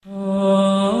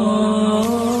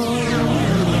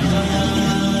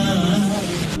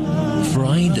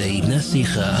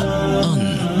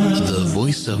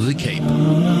voice of the Cape.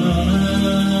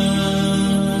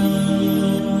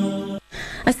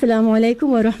 Assalamu alaikum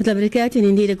wa rahmatullahi wa barakatuh, and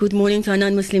indeed a good morning to our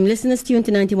non-Muslim listeners tuned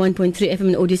to 91.3 FM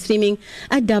and audio streaming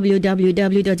at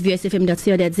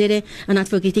www.vsfm.co.za, and not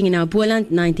forgetting in our Boland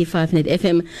 95.net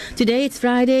FM. Today it's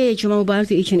Friday. Jummah Mubarak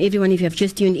to each and everyone if you have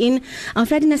just tuned in. Our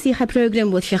Friday Naseegah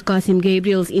program with Sheikh Cassiem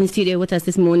Gabriels in studio with us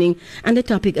this morning, and the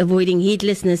topic avoiding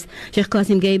heedlessness. Sheikh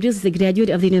Cassiem Gabriels is a graduate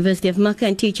of the University of Makkah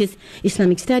and teaches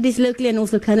Islamic studies locally, and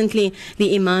also currently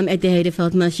the Imam at the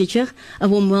Heidelberg Masjid. Sheikh, a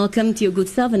warm welcome to your good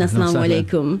self, and assalamu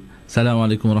alaikum. Assalamu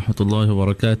alaikum wa rahmatullahi wa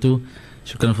barakatuh.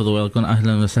 Shukran for the welcome.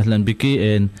 Ahlan wa sahlan biki,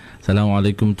 and assalamu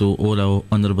alaikum to all our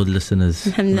honorable listeners.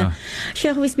 Alhamdulillah.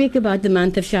 Sheikh, we speak about the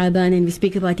month of Sha'ban and we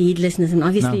speak about heedlessness, and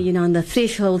obviously, you know, on the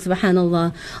threshold,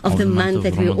 subhanallah, of the month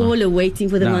that we're all awaiting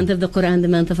for the month of the Quran, the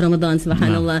month of Ramadan,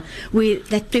 subhanallah.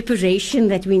 That preparation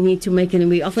that we need to make, and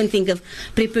we often think of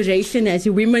preparation as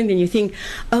women, and you think,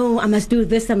 oh, I must do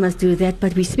this, I must do that,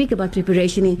 but we speak about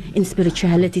preparation in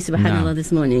spirituality, subhanallah,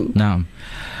 this morning. Naam.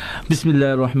 بسم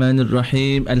الله الرحمن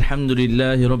الرحيم الحمد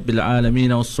لله رب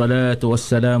العالمين والصلاة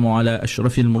والسلام على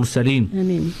أشرف المرسلين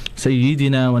آمين.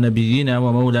 سيدنا ونبينا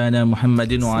ومولانا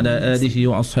محمد وعلى آله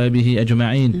وأصحابه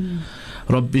أجمعين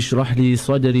رب اشرح لي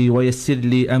صدري ويسر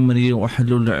لي أمري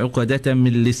واحلل عقدة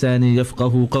من لساني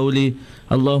يفقه قولي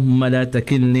اللهم لا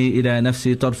تكلني إلى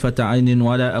نفسي طرفة عين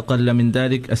ولا أقل من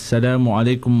ذلك السلام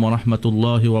عليكم ورحمة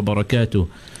الله وبركاته.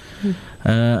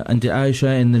 Auntie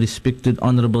Aisha and the respected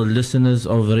honorable listeners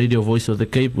of Radio Voice of the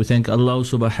Cape, we thank Allah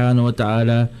subhanahu wa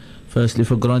ta'ala firstly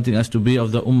for granting us to be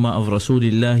of the ummah of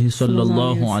Rasulullah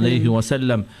sallallahu alayhi wa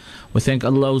sallam. We thank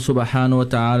Allah subhanahu wa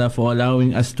ta'ala for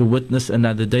allowing us to witness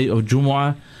another day of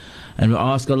Jumu'ah, and we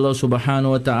ask Allah subhanahu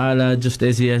wa ta'ala, just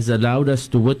as He has allowed us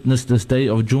to witness this day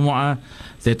of Jumu'ah,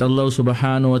 that Allah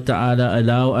subhanahu wa ta'ala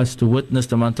allow us to witness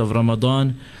the month of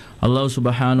Ramadan. Allah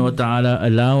subhanahu wa ta'ala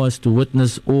allow us to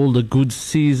witness all the good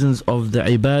seasons of the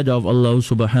ibadah of Allah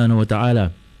subhanahu wa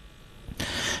ta'ala.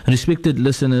 Respected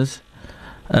listeners,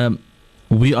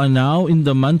 we are now in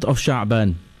the month of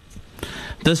Sha'ban.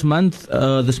 This month,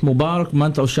 this Mubarak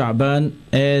month of Sha'ban,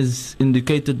 as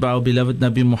indicated by our beloved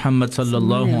Nabi Muhammad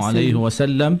sallallahu alayhi wa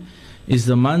sallam, is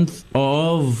the month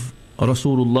of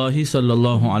Rasulullah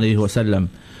sallallahu alayhi wa sallam.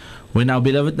 When our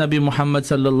beloved Nabi Muhammad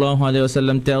sallallahu alayhi wa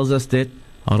sallam tells us that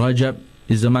Rajab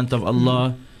is the month of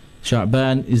Allah,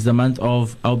 Sha'ban is the month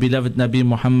of our beloved Nabi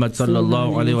Muhammad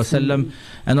sallallahu alayhi wa sallam,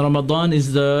 and Ramadan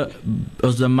is the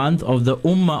month of the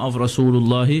Ummah of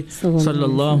Rasulullah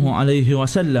sallallahu alayhi wa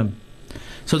sallam.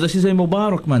 So this is a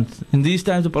Mubarak month. In these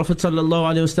times the Prophet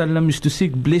sallallahu alayhi wa sallam used to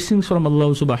seek blessings from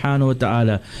Allah subhanahu wa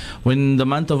ta'ala. When the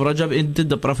month of Rajab ended,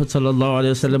 the Prophet sallallahu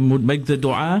alayhi wa sallam would make the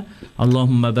dua,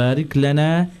 Allahumma barik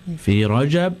lana fi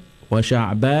Rajab wa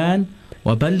Sha'ban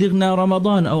وَبَلِّغْنَا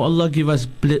رَمَضَانَ. Oh Allah, give us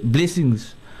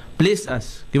blessings, bless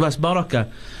us, give us barakah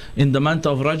in the month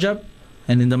of Rajab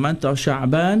and in the month of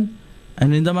Sha'ban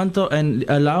and in the month of, and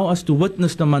allow us to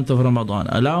witness the month of Ramadan,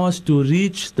 allow us to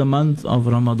reach the month of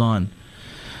Ramadan.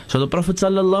 So the Prophet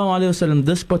sallallahu alaihi wasallam,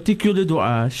 this particular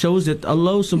dua shows that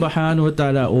Allah subhanahu wa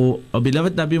ta'ala, or our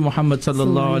beloved Nabi Muhammad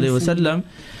sallallahu alaihi wasallam,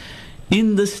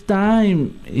 in this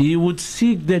time, he would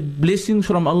seek that blessing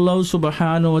from Allah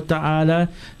subhanahu wa ta'ala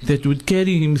that would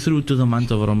carry him through to the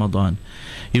month of Ramadan.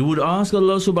 He would ask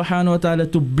Allah subhanahu wa ta'ala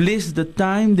to bless the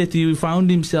time that he found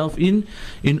himself in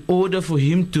order for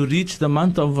him to reach the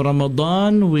month of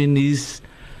Ramadan when his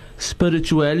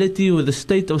spirituality, or the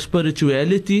state of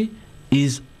spirituality,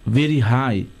 is very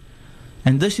high.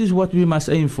 And this is what we must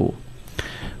aim for.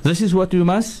 This is what we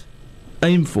must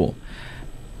aim for.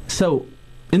 So,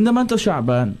 in the month of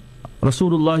Sha'ban,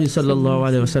 Rasulullah sallallahu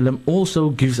alayhi wa sallam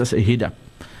also gives us a heads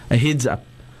up.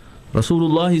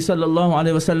 Rasulullah sallallahu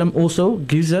alayhi wa sallam also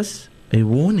gives us a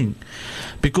warning,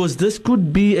 because this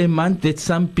could be a month that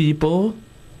some people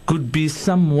could be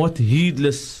somewhat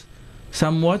heedless,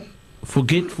 somewhat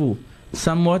forgetful,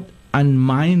 somewhat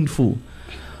unmindful.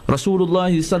 Rasulullah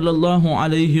sallallahu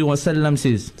alayhi wa sallam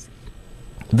says,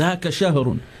 ذَاكَ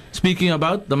شَهْرٌ, speaking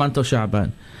about the month of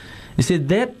Sha'ban. He said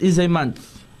that is a month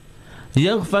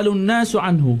يَغْفَلُ النَّاسُ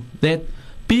عَنْهُ, that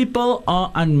people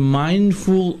are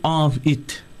unmindful of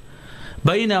it.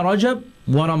 بَيْنَ رَجَبْ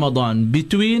وَرَمَضَانَ,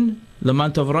 between the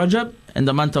month of Rajab and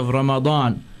the month of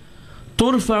Ramadan.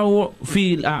 تُرْفَعُ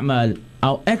فِي الْأَعْمَالِ,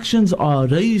 our actions are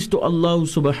raised to Allah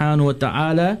subhanahu wa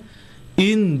ta'ala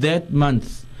in that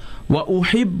month.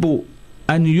 وَأُحِبُّ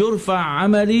أَنْ يُرْفَعَ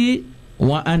عَمَلِي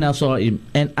وَأَنَا صَائِمٌ,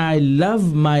 and I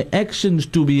love my actions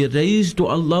to be raised to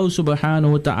Allah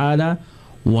subhanahu wa ta'ala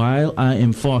while I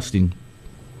am fasting.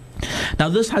 Now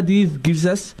this hadith gives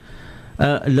us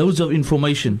loads of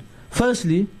information.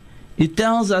 Firstly, it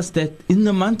tells us that in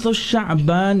the month of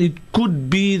Sha'ban, it could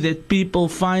be that people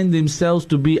find themselves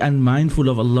to be unmindful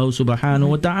of Allah subhanahu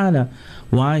wa ta'ala.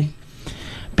 Why?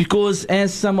 Because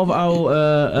as some of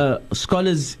our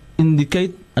scholars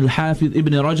indicate, Al-Hafidh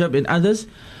Ibn Rajab and others,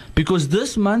 because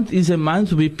this month is a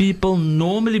month where people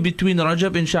normally between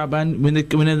Rajab and Sha'ban,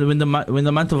 when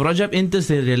the month of Rajab enters,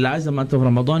 they realize the month of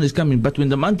Ramadan is coming. But when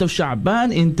the month of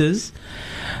Sha'ban enters,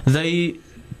 they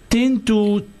tend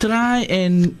to try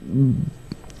and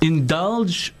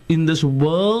indulge in this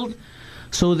world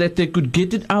so that they could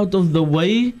get it out of the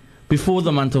way before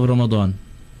the month of Ramadan.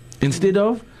 Instead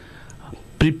of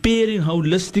preparing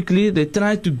holistically, they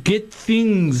try to get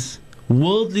things,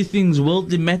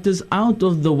 worldly matters out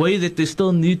of the way that they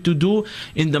still need to do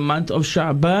in the month of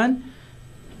Sha'ban,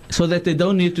 so that they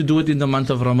don't need to do it in the month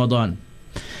of Ramadan.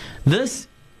 This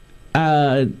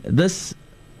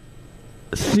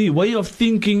way of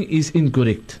thinking is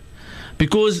incorrect,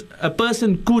 because a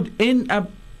person could end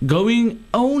up going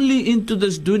only into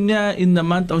this dunya in the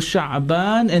month of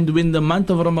Sha'ban, and when the month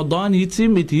of Ramadan hits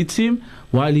him, it hits him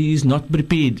while he is not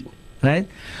prepared. Right?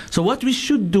 So what we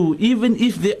should do, even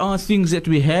if there are things that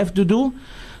we have to do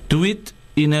it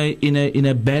in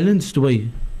a balanced way.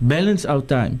 Balance our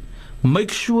time.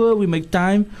 Make sure we make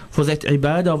time for that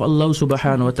ibadah of Allah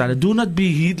subhanahu wa ta'ala. Do not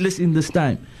be heedless in this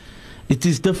time. It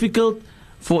is difficult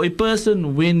for a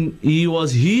person, when he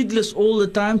was heedless all the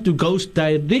time, to go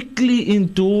directly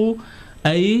into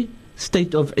a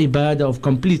state of ibadah, of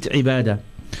complete ibadah.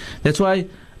 That's why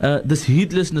this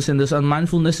heedlessness and this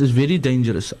unmindfulness is very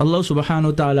dangerous. Allah subhanahu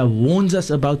wa ta'ala warns us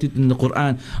about it in the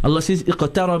Quran. Allah says,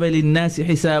 اقترب للناس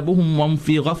حسابهم وهم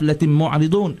في غفلة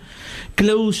معرضون.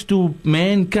 Close to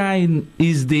mankind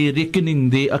is their reckoning,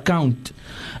 their account,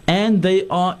 and they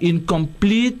are in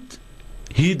complete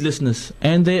heedlessness,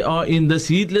 and they are in this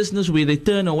heedlessness where they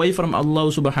turn away from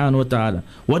Allah subhanahu wa ta'ala.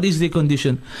 What is their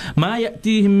condition? ما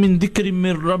يأتيهم من ذكر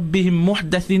من ربهم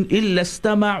محدث إلا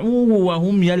استمعوه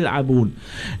وهم يلعبون.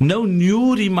 No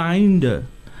new reminder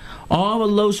of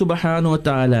Allah subhanahu wa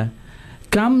ta'ala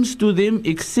comes to them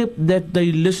except that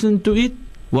they listen to it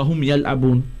وهم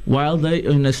يلعبون, while they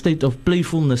are in a state of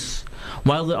playfulness,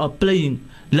 while they are playing.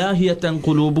 لاهية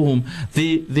قلوبهم.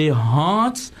 Their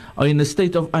hearts are in a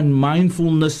state of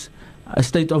unmindfulness, a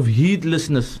state of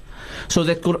heedlessness. So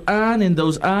that Quran and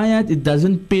those ayat, it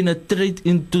doesn't penetrate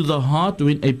into the heart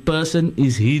when a person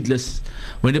is heedless,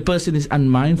 when a person is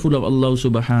unmindful of Allah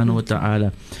subhanahu wa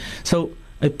ta'ala. So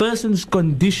a person's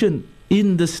condition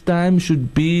in this time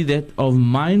should be that of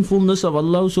mindfulness of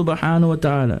Allah subhanahu wa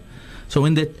ta'ala. So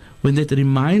when that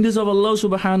reminders of Allah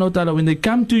subhanahu wa ta'ala, when they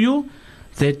come to you,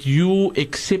 that you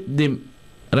accept them,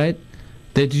 right?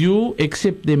 That you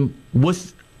accept them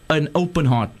with an open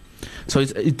heart. So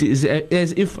it is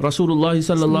as if Rasulullah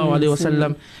sallallahu alaihi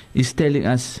wasallam is telling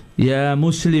us, Ya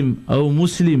Muslim, O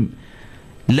Muslim,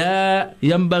 لا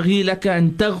ينبغي لك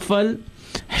أن تغفل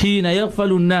حين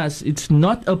يغفل الناس. It's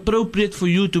not appropriate for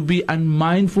you to be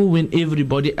unmindful when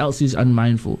everybody else is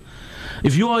unmindful.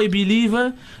 If you are a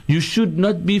believer, you should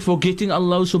not be forgetting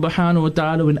Allah subhanahu wa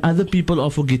ta'ala when other people are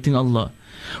forgetting Allah.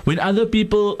 When other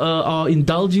people are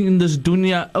indulging in this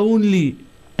dunya only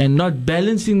and not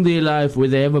balancing their life, where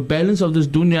they have a balance of this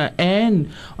dunya and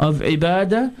of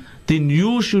ibadah, then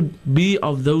you should be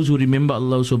of those who remember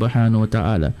Allah subhanahu wa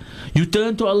ta'ala. You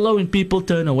turn to Allah when people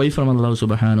turn away from Allah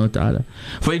subhanahu wa ta'ala.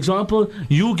 For example,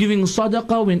 you giving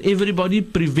sadaqah when everybody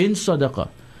prevents sadaqah.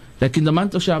 Like in the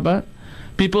month of Sha'ban,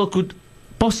 people could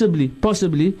possibly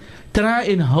try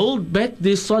and hold back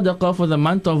this sadaqah for the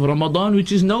month of Ramadan,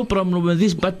 which is no problem with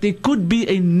this, but there could be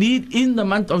a need in the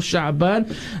month of Sha'ban,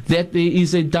 that there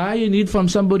is a dire need from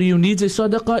somebody who needs a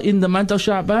sadaqah in the month of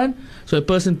Sha'ban, so a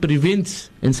person prevents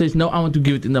and says, no, I want to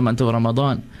give it in the month of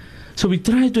Ramadan. So we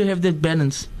try to have that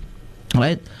balance,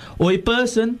 right? Or a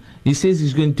person, he says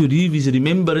he's going to leave his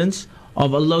remembrance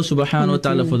of Allah subhanahu wa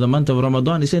ta'ala for the month of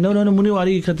Ramadan. He says, no, muni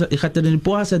wari ikhatar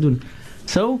puasa dun.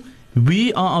 So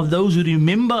we are of those who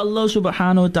remember Allah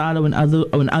subhanahu wa ta'ala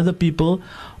when other people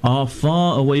are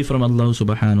far away from Allah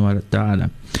subhanahu wa ta'ala.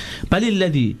 بل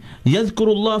الذي يذكر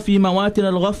الله في مواتن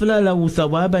الغفلة له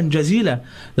ثوابا جزيلا.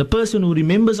 The person who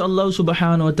remembers Allah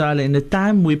subhanahu wa ta'ala in a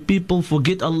time where people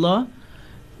forget Allah,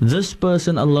 this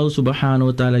person Allah subhanahu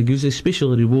wa ta'ala gives a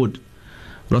special reward.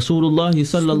 Rasulullah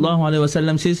sallallahu alayhi wa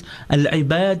sallam says,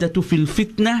 العبادة في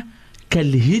الفتنة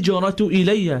كالهجرة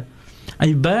إليّ.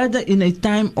 Ibadah in a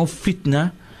time of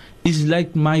fitna is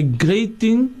like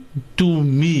migrating to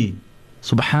me.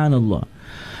 Subhanallah.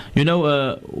 You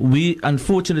know, we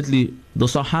unfortunately, the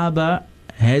Sahaba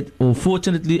had, or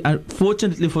fortunately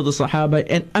for the Sahaba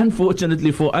and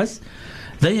unfortunately for us,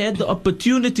 They had the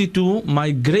opportunity to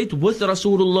migrate with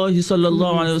Rasulullah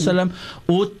sallallahu alaihi wasallam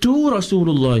or to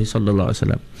Rasulullah sallallahu alaihi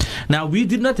wasallam. Now we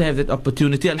did not have that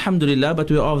opportunity, alhamdulillah,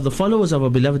 but we are of the followers of our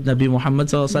beloved Nabi Muhammad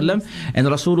sallallahu alaihi wasallam, and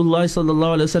Rasulullah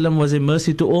sallallahu alaihi wasallam was a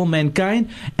mercy to all mankind,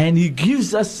 and he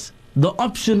gives us the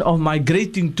option of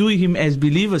migrating to him as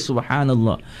believers,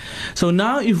 subhanallah. So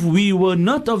now if we were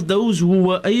not of those who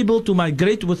were able to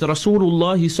migrate with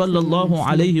Rasulullah sallallahu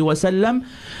alaihi wasallam,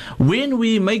 when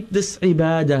we make this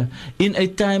ibadah in a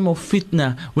time of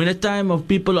fitna, when a time of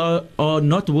people are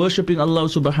not worshipping Allah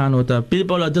subhanahu wa ta'ala,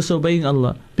 people are disobeying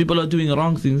Allah, people are doing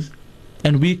wrong things,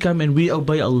 and we come and we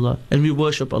obey Allah and we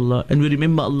worship Allah and we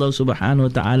remember Allah subhanahu wa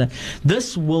ta'ala,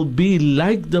 this will be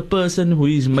like the person who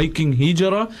is making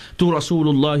hijrah to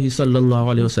Rasulullah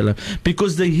sallallahu alayhi wasallam,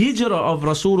 because the hijrah of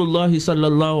Rasulullah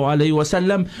sallallahu alayhi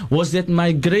wasallam was that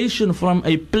migration from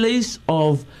a place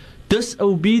of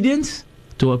disobedience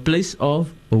to a place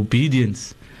of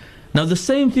obedience. Now the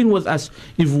same thing with us.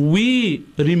 If we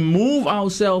remove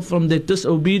ourselves from the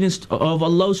disobedience of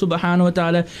Allah subhanahu wa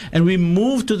ta'ala and we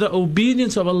move to the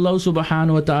obedience of Allah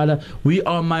subhanahu wa ta'ala, we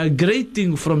are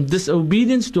migrating from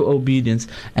disobedience to obedience.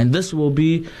 And this will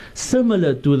be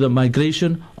similar to the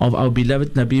migration of our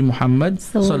beloved Nabi Muhammad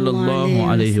sallallahu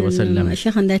alayhi wa sallam.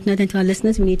 Sheikh, on that note, and to our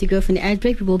listeners, we need to go for an ad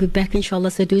break. We will be back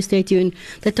inshallah, so do stay tuned.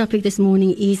 The topic this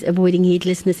morning is avoiding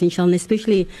heedlessness, inshallah,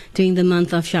 especially during the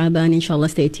month of Sha'ban, inshallah.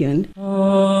 Stay tuned. Friday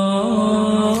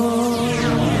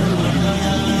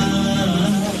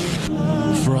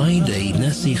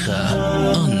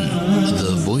Naseegah on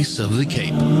the Voice of the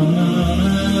Cape.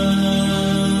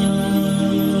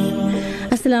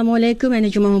 Assalamu alaikum and a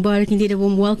Jummah Mubarak. Indeed, a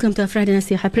warm welcome to our Friday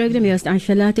Naseegah program. Your host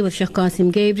Aisha Lati with Sheikh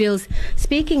Cassiem Gabriels,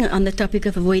 speaking on the topic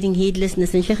of avoiding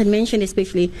heedlessness. And Sheikh had mentioned,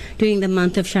 especially during the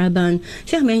month of Sha'ban,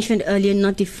 Sheikh mentioned earlier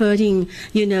not deferring,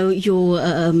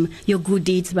 your good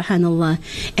deeds, subhanallah.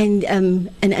 And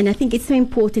I think it's so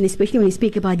important, especially when you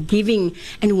speak about giving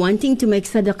and wanting to make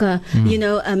sadaqah,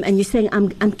 and you're saying,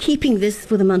 I'm keeping this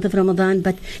for the month of Ramadan,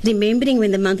 but remembering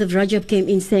when the month of Rajab came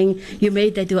in, saying, you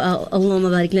made that dua, Allahumma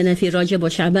barik lana fi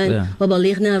Rajab Sha'ban wa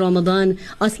balighna Ramadan,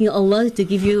 asking Allah to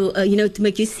give you, to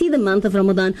make you see the month of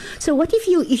Ramadan. So what if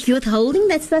you're withholding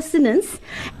that sustenance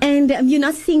and you're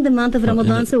not seeing the month of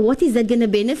Ramadan? So what is that going to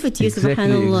benefit you?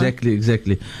 Subhanallah.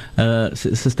 Exactly.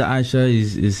 Sister Aisha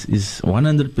is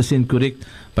 100% correct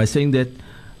by saying that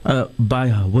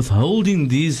by withholding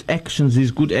these actions,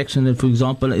 these good actions, and for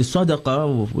example, is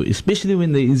sadaqah, especially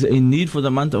when there is a need for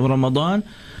the month of Ramadan.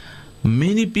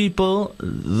 Many people,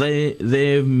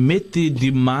 they've met the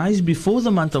demise before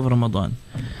the month of Ramadan.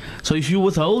 So if you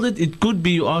withhold it, it could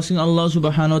be you asking Allah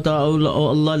subhanahu wa ta'ala, oh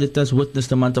Allah, let us witness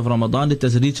the month of Ramadan, let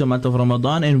us reach the month of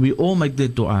Ramadan, and we all make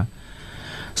that dua.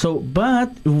 So,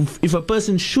 but if a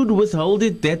person should withhold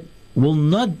it, that will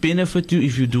not benefit you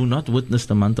if you do not witness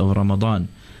the month of Ramadan.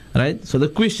 Right? So the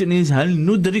question is, هل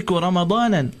ندرك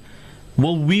رمضانا?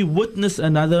 Will we witness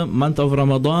another month of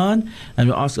Ramadan? And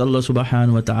we ask Allah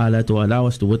subhanahu wa ta'ala to allow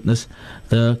us to witness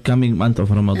the coming month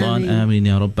of Ramadan. Ameen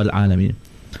ya Rabbal Alameen.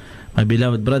 My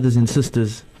beloved brothers and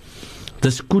sisters,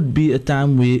 this could be a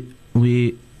time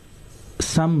where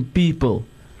some people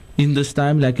in this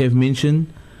time, like I've mentioned,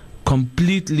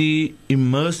 completely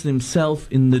immerse themselves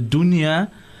in the dunya,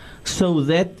 so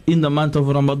that in the month of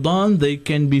Ramadan they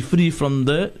can be free from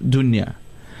the dunya.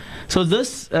 So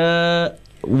this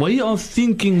way of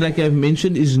thinking, like I've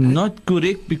mentioned, is not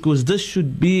correct, because this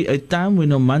should be a time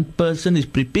when a person is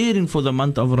preparing for the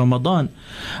month of Ramadan.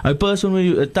 A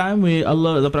time where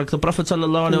Allah, the Prophet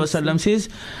sallallahu alaihi wasallam says,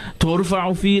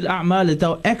 "Turfa'u fil a'mal," that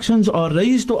our actions are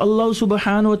raised to Allah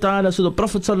subhanahu wa ta'ala. So the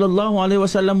Prophet sallallahu alaihi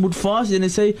wasallam would fast and he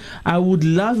say, I would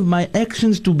love my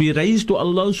actions to be raised to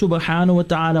Allah subhanahu wa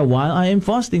ta'ala while I am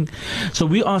fasting. So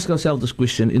we ask ourselves this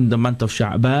question in the month of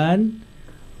Sha'ban: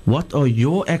 what are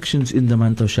your actions in the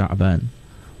month of Sha'ban?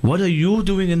 What are you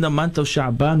doing in the month of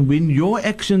Sha'ban when your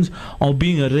actions are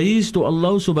being raised to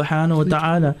Allah subhanahu wa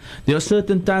ta'ala? There are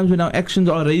certain times when our actions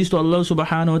are raised to Allah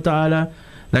subhanahu wa ta'ala,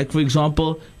 like for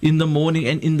example in the morning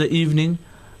and in the evening,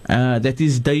 that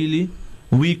is daily,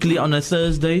 weekly on a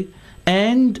Thursday,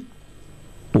 and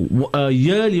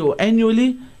yearly or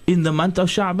annually in the month of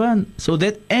Sha'ban. So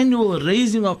that annual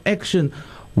raising of action,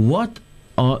 what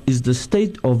is the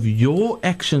state of your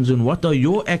actions, and what are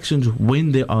your actions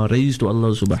when they are raised to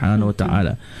Allah subhanahu wa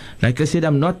ta'ala? Like I said,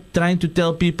 I'm not trying to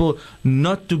tell people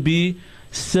not to be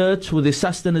search for the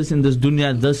sustenance in this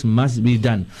dunya. This must be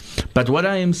done. But what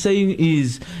I am saying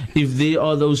is, if there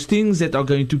are those things that are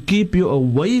going to keep you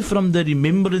away from the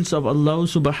remembrance of Allah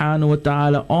subhanahu wa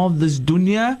ta'ala of this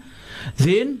dunya,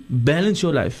 then balance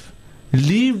your life.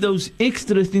 Leave those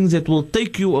extra things that will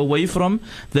take you away from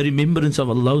the remembrance of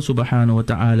Allah subhanahu wa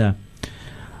ta'ala.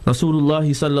 Rasulullah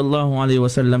sallallahu alayhi wa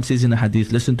sallam says in a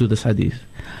hadith, listen to this hadith.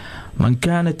 Man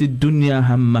kanat ad-dunya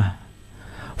hammah,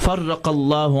 farraqa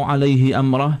Allahu alayhi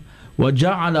amrah, wa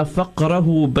ja'ala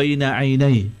faqrahu bayna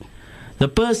aynayh. The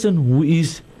person who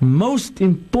is most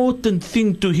important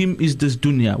thing to him is this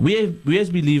dunya. We as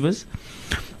believers,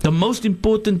 the most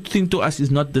important thing to us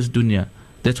is not this dunya.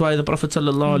 That's why the Prophet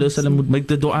ﷺ would make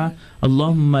the dua,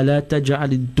 Allahumma la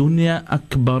taj'al ad-dunya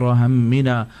akbara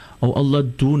hammina. Oh Allah,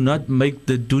 do not make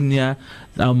the dunya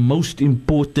our most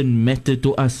important matter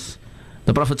to us.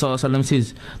 The Prophet ﷺ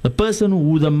says, the person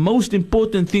who the most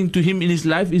important thing to him in his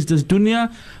life is this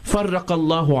dunya, farraqa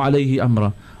Allahu alayhi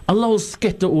amra. Allah will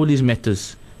scatter all his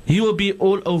matters. He will be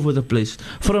all over the place,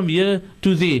 from here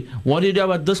to there. Worried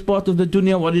about this part of the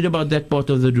dunya, worried about that part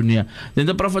of the dunya. Then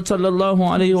the Prophet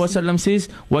ﷺ says,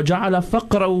 وَجَعَلَ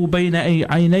فَقْرَهُ بَيْنَ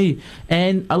عَيْنَيْهِ.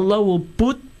 And Allah will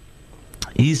put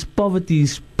his poverty,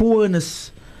 his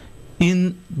poorness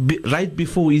right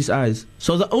before his eyes.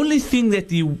 So the only thing that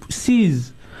he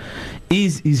sees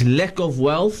is his lack of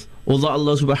wealth, although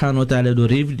Allah subhanahu wa ta'ala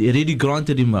already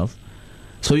granted him wealth.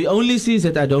 So he only sees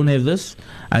that I don't have this,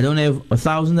 I don't have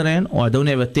 1,000 rand, or I don't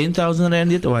have a 10,000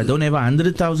 rand yet, or I don't have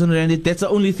 100,000 rand yet. That's the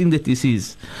only thing that he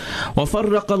sees.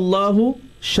 وَفَرَّقَ اللَّهُ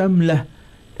شَمْلَهُ.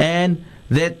 And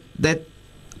that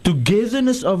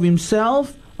togetherness of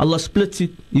himself, Allah splits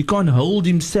it. He can't hold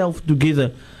himself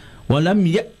together. وَلَمْ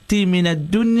يَأْتِ مِنَ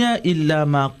الدُّنْيَا إِلَّا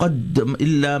مَا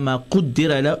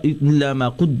قُدِّرَ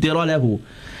لَهُ.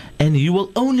 And he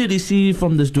will only receive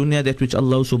from this dunya that which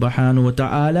Allah subhanahu wa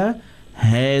ta'ala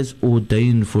has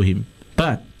ordained for him.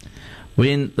 But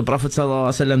when the Prophet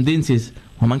ﷺ then says,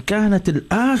 وَمَنْ كَانَتِ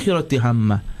الْآخِرَةِ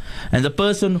هَمَّةً, and the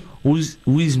person whose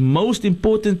most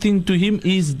important thing to him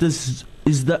is the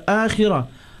akhirah,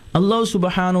 Allah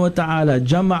subhanahu wa ta'ala,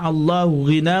 جَمَعَ اللَّهُ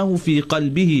غِنَاهُ فِي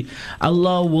قَلْبِهِ.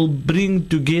 Allah will bring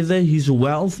together his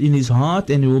wealth in his heart,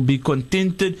 and he will be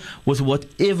contented with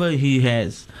whatever he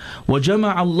has.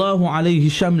 وَجَمَعَ اللَّهُ عَلَيْهِ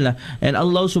شَمْلَهُ. And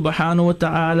Allah subhanahu wa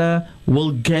ta'ala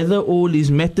will gather all his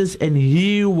matters, and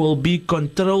he will be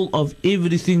control of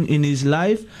everything in his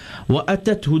life.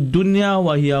 وَأَتَتْهُ الدُّنْيَا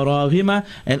وَهِيَ رَاغِمَةٌ.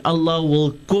 And Allah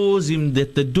will cause him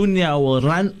that the dunya will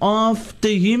run after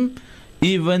him,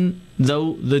 even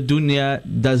though the dunya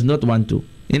does not want to.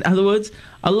 In other words,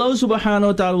 Allah subhanahu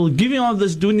wa ta'ala will give him of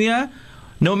this dunya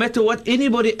no matter what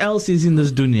anybody else is in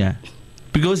this dunya,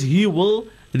 because he will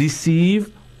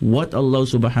receive what Allah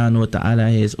subhanahu wa ta'ala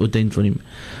has ordained for him.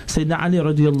 Sayyidina Ali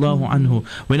radiallahu anhu,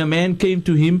 when a man came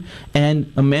to him and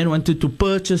a man wanted to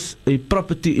purchase a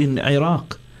property in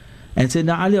Iraq, and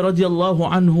Sayyidina Ali radiallahu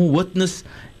anhu witnessed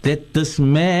that this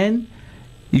man,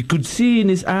 you could see in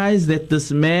his eyes that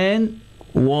this man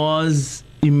was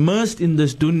immersed in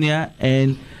this dunya,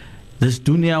 and this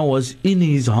dunya was in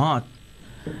his heart.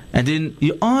 And then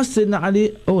he asked Sayyidina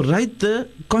Ali, oh, write the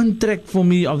contract for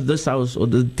me of this house, or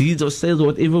the deeds of sales, or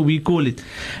whatever we call it.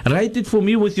 Write it for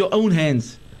me with your own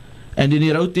hands. And then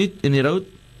he wrote it, and he wrote,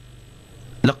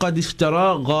 لَقَدْ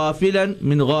اشْتَرَى غَافِلًا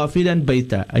مِنْ غَافِلًا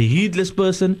بَيْتًا. A heedless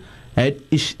person had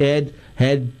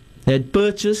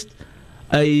purchased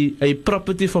a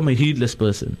property from a heedless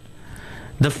person.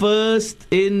 The first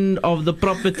end of the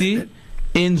property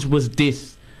ends with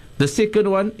death. The second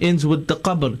one ends with the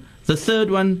qabr. The third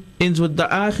one ends with the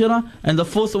akhirah. And the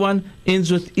fourth one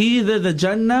ends with either the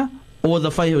Jannah or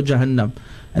the fire of Jahannam.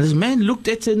 And this man looked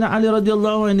at Sayyidina Ali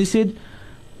radiallahu anhu and he said,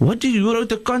 what did you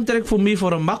write a contract for me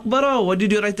for a maqbara? Or what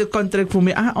did you write a contract for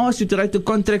me? I asked you to write a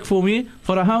contract for me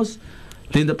for a house.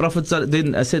 Then the Prophet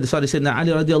Sayyidina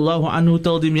Ali radiallahu anhu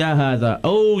told him, Ya hadha,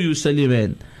 oh you silly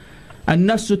man,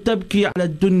 النفس تبكي على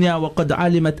الدنيا وقد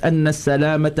علمت أن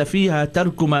السلامة فيها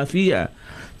ترك ما فيها.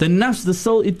 The nafs, the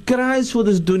soul, it cries for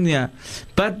this dunya,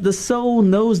 but the soul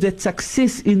knows that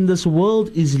success in this world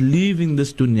is leaving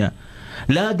this dunya.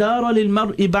 لا دار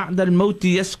للمرء بعد الموت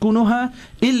يسكنها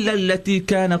إلا التي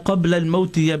كان قبل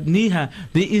الموت يبنيها.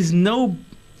 There is no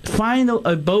final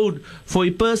abode for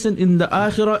a person in the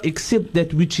akhirah except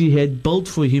that which he had built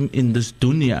for him in this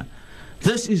dunya.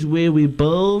 This is where we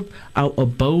build our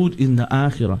abode in the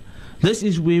akhirah. This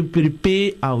is where we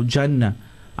prepare our Jannah.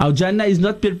 Our Jannah is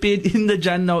not prepared in the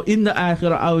Jannah or in the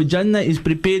akhirah. Our Jannah is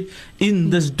prepared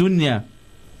in this dunya.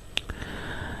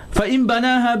 فَإِن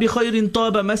بَنَاهَا بِخَيْرٍ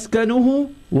طَابَ مَسْكَنُهُ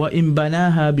وَإِن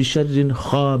بَنَاهَا بِشَرٍ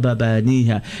خَابَ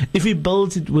بَانِيهَا. If he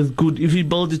builds it with good, if he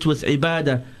builds it with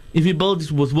ibadah, if he builds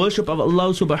it with worship of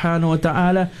Allah subhanahu wa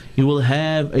ta'ala, he will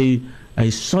have a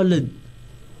solid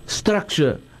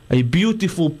structure, a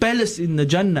beautiful palace in the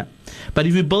Jannah. But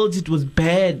if he builds it with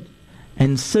bad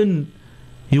and sin,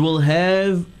 you will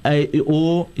have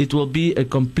or it will be a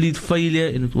complete failure,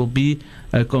 and it will be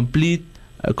a complete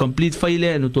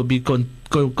failure, and it will be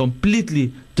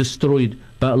completely destroyed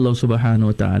by Allah subhanahu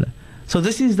wa ta'ala. So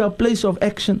this is the place of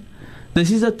action. This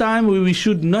is a time where we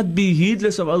should not be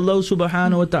heedless of Allah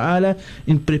subhanahu wa ta'ala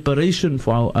in preparation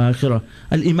for our akhirah.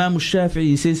 Al-Imam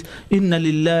al-Shafi'i says, Inna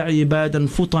lillahi ibadan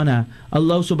futana.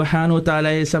 Allah subhanahu wa ta'ala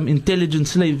has some intelligent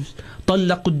slaves.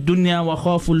 طَلَّقُوا الدُّنْيَا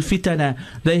وَخَافُوا الْفِتَنَا.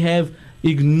 They have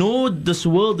ignored this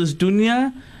world, this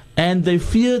dunya, and they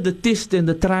fear the test and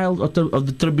the trials of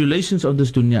the tribulations of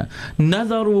this dunya.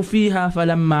 نَظَرُوا فِيهَا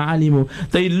فَلَمَّا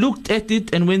عَلِمُوا. They looked at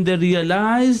it, and when they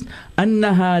realized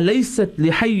أَنَّهَا لَيْسَتْ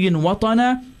لِحَيٍّ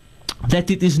وَطَنًا, that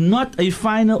it is not a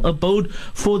final abode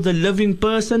for the living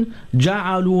person,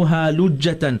 جَعَلُوهَا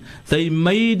لُجَّةً. They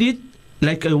made it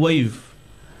like a wave.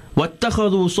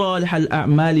 وَاتَّخَذُوا صَالِحَ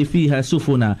الْأَعْمَالِ فِيهَا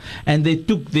سُفُنًا. And they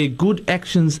took their good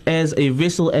actions as a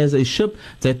vessel, as a ship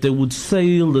that they would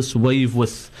sail this wave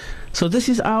with. So this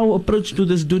is our approach to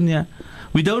this dunya.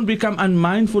 We don't become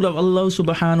unmindful of Allah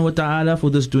subhanahu wa ta'ala for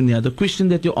this dunya. The question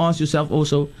that you ask yourself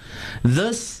also,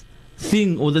 this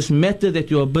thing or this matter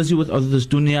that you are busy with of this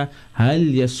dunya,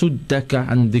 هَلْ يَسُدَّكَ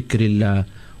عَنْ ذِكْرِ اللَّهِ.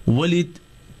 Will it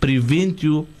prevent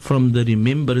you from the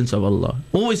remembrance of Allah?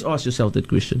 Always ask yourself that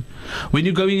question. When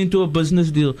you're going into a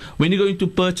business deal, when you're going to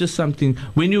purchase something,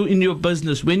 when you're in your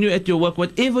business, when you're at your work,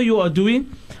 whatever you are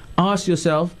doing, ask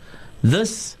yourself,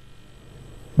 this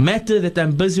matter that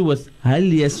I'm busy with,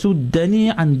 هَلْ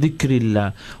يَسُدَّنِي عَنْ ذِكْرِ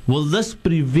اللَّهِ. Will this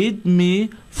prevent me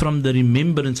from the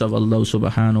remembrance of Allah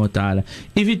subhanahu wa ta'ala?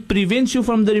 If it prevents you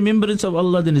from the remembrance of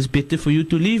Allah, then it's better for you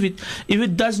to leave it. If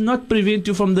it does not prevent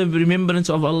you from the remembrance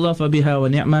of Allah, فَبِهَا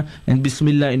وَنِعْمَةً, and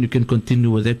Bismillah, and you can continue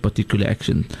with that particular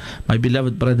action. My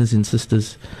beloved brothers and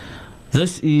sisters,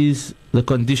 this is the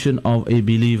condition of a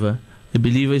believer. A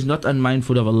believer is not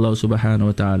unmindful of Allah subhanahu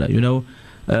wa ta'ala. You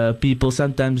know, people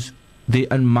sometimes, their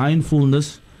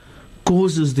unmindfulness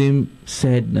causes them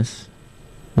sadness.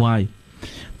 Why?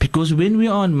 Because when we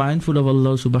are unmindful of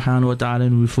Allah subhanahu wa ta'ala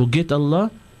and we forget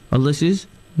Allah, Allah says,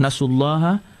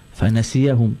 Nasullaha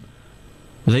fanasiyahum.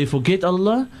 They forget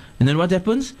Allah, and then what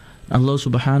happens? Allah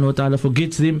subhanahu wa ta'ala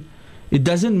forgets them. It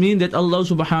doesn't mean that Allah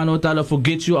subhanahu wa ta'ala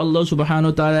forgets you. Allah subhanahu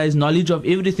wa ta'ala has knowledge of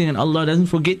everything, and Allah doesn't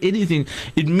forget anything.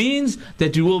 It means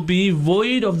that you will be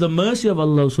void of the mercy of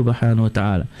Allah subhanahu wa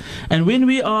ta'ala. And when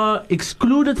we are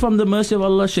excluded from the mercy of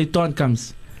Allah, shaitan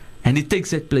comes and he takes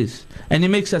that place, and he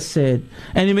makes us sad,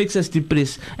 and he makes us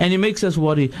depressed, and he makes us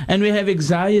worry, and we have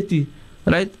anxiety,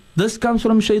 right? This comes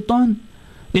from shaitan.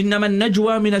 إنما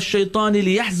النجوى من الشيطان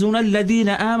ليحزن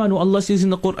الذين آمنوا. Allah says in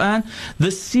the Quran,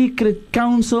 the secret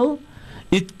counsel,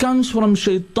 it comes from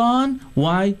shaitan.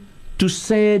 Why? To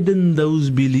sadden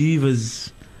those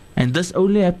believers. And this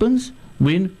only happens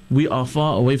when we are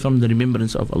far away from the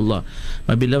remembrance of Allah.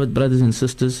 My beloved brothers and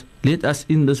sisters, let us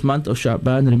in this month of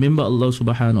Sha'ban remember Allah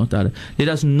subhanahu wa ta'ala. Let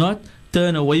us not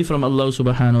turn away from Allah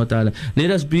subhanahu wa ta'ala.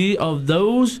 Let us be of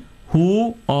those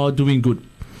who are doing good.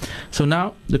 So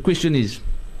now the question is,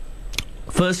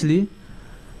 firstly,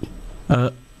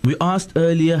 we asked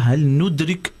earlier, هل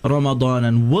ندرك Ramadan,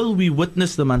 and will we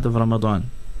witness the month of Ramadan?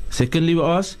 Secondly, we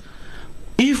asked,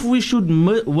 if we should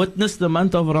witness the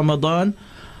month of Ramadan,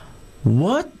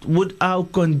 what would our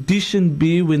condition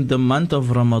be when the month of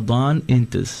Ramadan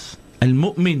enters?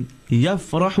 Al-mu'min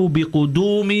yafrahu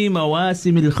biqudumi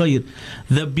mawasim al-khayr.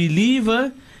 The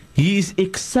believer, he is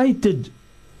excited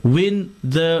when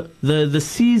the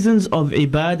seasons of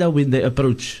ibadah, when they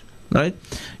approach. Right?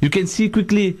 You can see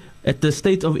quickly at the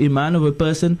state of iman of a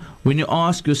person when you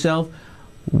ask yourself,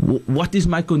 what is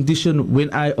my condition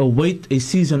when I await a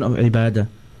season of ibadah?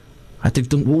 Had ek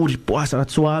dink, die puasa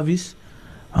gaat swaar wees.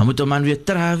 Dan moet 'n man weer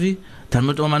trawe, dan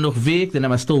moet 'n man nog werk, then I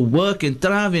must still work and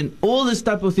trawe and all this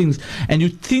type of things. And you're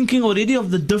thinking already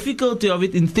of the difficulty of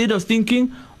it instead of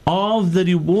thinking of the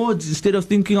rewards, instead of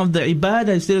thinking of the ibadah,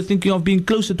 instead of thinking of being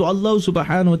closer to Allah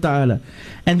subhanahu wa ta'ala.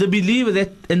 And the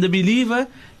believer,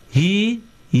 he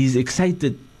is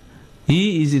excited.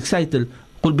 He is excited.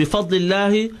 قُلْ بِفَضْلِ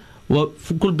اللَّهِ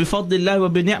وَقُلْ بِفَضْلِ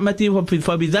اللَّهِ وَبِنِعْمَتِهِ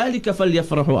فَبِذَلِكَ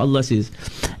فَلْيَفْرَحُوا. Allah says.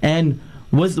 And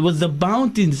with the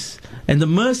bounties and the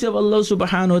mercy of Allah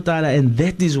subhanahu wa ta'ala, and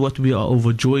that is what we are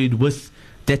overjoyed with.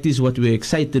 That is what we are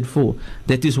excited for.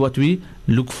 That is what we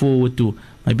look forward to.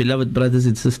 My beloved brothers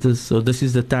and sisters, so this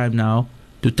is the time now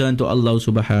to turn to Allah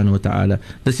subhanahu wa ta'ala.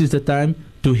 This is the time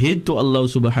to head to Allah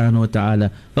subhanahu wa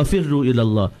ta'ala. فَفِرُّوا إِلَى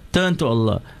اللَّهِ. Turn to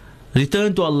Allah.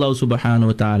 Return to Allah subhanahu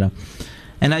wa ta'ala.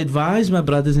 And I advise my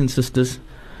brothers and sisters,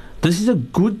 this is a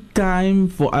good time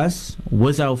for us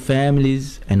with our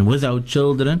families and with our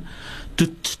children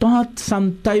to start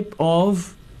some type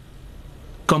of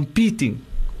competing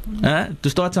To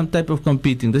start some type of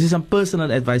competing. This is some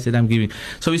personal advice that I'm giving.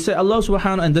 So we say Allah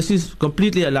subhanahu, and this is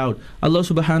completely allowed. Allah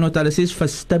subhanahu wa ta'ala says,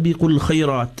 فَاسْتَبِقُوا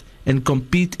الْخَيْرَاتِ, and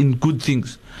compete in good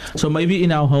things. So maybe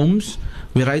in our homes,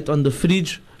 we write on the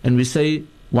fridge and we say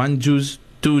 1 juice,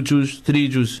 2 juice, 3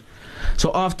 juice.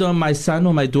 So after my son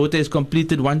or my daughter has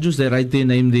completed 1 juice, they write their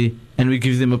name there and we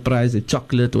give them a prize, a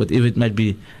chocolate, whatever it might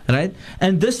be, right?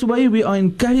 And this way we are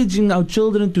encouraging our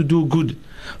children to do good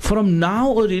from now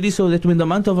already, so that when the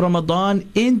month of Ramadan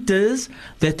enters,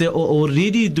 that they are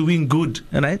already doing good,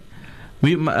 right?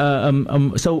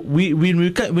 So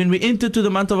when we enter to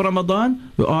the month of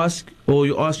Ramadan, we ask, or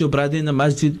you ask your brother in the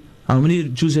masjid, how many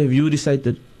juz have you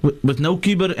recited? With no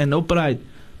kibr and no pride,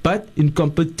 but in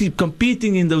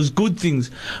competing in those good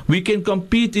things. We can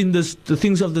compete in the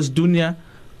things of this dunya,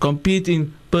 compete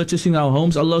in purchasing our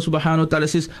homes. Allah subhanahu wa ta'ala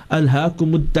says,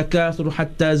 Alhaakumud takathur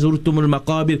hatta zurtumul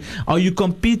maqabir. Are you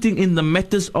competing in the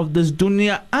matters of this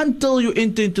dunya until you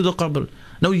enter into the qabr?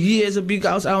 No, he has a big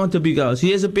house, I want a big house.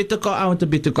 He has a better car, I want a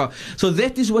better car. So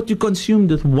that is what you consume.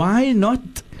 That why not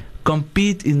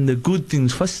compete in the good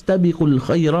things? فَاسْتَبِقُوا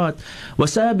الْخَيْرَاتِ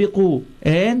وَسَابِقُوا,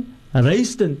 and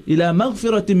hasten إِلَى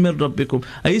مَغْفِرَةٍ مِّن رَبِّكُمْ.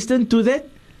 Hasten to that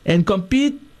and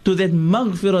compete to that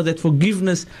maghfirah, that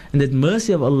forgiveness and that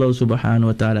mercy of Allah subhanahu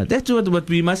wa ta'ala. That's what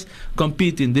we must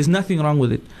compete in. There's nothing wrong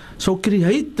with it. So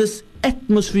create this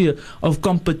atmosphere of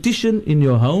competition in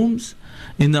your homes,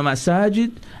 in the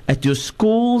masajid, at your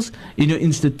schools, in your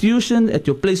institution, at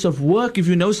your place of work. If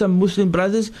you know some Muslim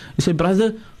brothers, you say,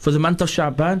 brother, for the month of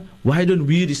Sha'ban, why don't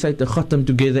we recite the khatam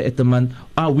together at the month?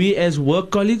 We as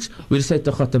work colleagues, we recite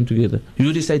the khatam together.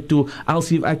 You recite 2, I'll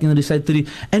see if I can recite 3.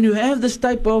 And you have this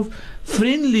type of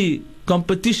friendly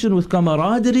competition with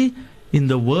camaraderie in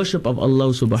the worship of Allah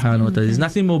subhanahu wa ta'ala. There's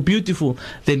nothing more beautiful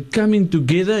than coming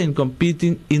together and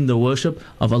competing in the worship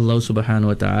of Allah subhanahu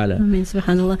wa ta'ala. Amen,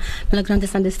 subhanallah. May Allah grant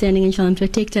us understanding, inshallah, and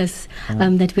protect us,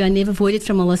 that we are never voided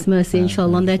from Allah's mercy,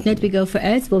 inshallah. On that note, we go for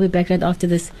ads. We'll be back right after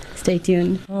this. Stay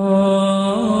tuned.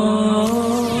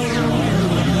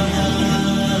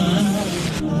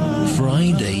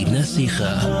 Friday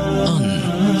Naseegah on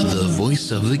The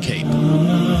Voice of the Cape.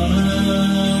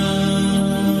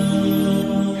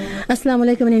 Assalamu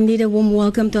alaikum, and indeed a warm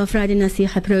welcome to our Friday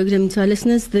Naseegah program. To our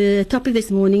listeners, the topic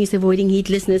this morning is avoiding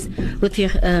heedlessness with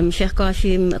Sheikh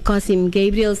Cassiem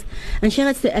Gabriels. And Sheikh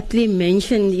has aptly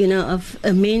mentioned, of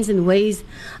means and ways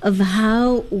of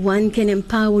how one can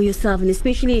empower yourself, and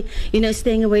especially,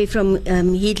 staying away from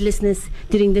heedlessness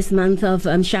during this month of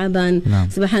Sha'ban. No.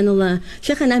 Subhanallah.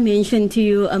 Sheikh, and I mentioned to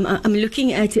you, I'm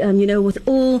looking at, with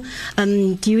all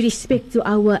due respect to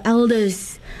our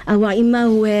elders, our imam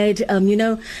who had,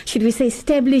 should we say,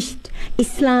 established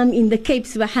Islam in the Cape,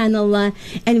 subhanallah,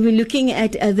 and we're looking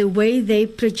at the way they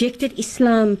projected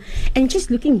Islam, and just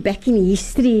looking back in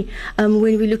history, when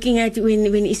we're looking at when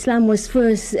Islam was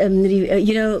first, when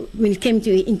it came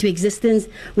into existence,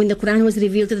 when the Quran was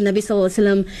revealed to the Nabi sallallahu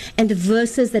alaihi wasallam, and the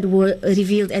verses that were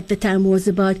revealed at the time was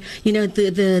about,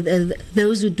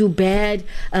 those who do bad,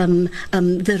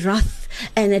 the wrath.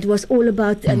 And it was all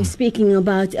about speaking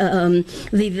about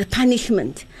the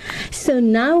punishment. So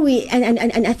now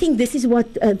and I think this is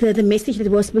what the message that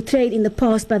was portrayed in the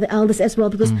past by the elders as well,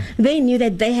 because they knew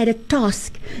that they had a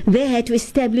task. They had to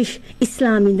establish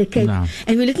Islam in the Cape. No.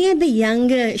 And we're looking at the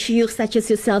younger shuyukh such as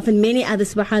yourself and many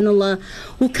others, subhanallah,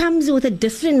 who comes with a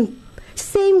different,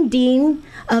 same deen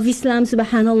of Islam,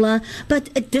 subhanallah, but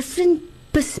a different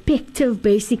perspective,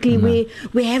 basically, where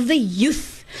we have the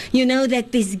youth, that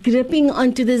is gripping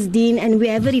onto this deen, and we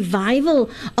have a revival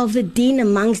of the deen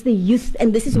amongst the youth,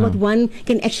 and this is what one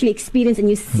can actually experience, and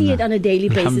you see it on a daily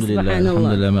basis.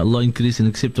 Alhamdulillah. May Allah increase and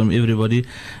accept from everybody,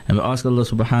 and we ask Allah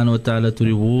subhanahu wa ta'ala to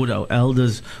reward our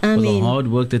elders for the hard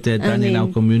work that they have done in our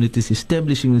communities,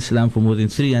 establishing Islam for more than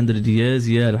 300 years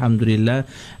here, alhamdulillah.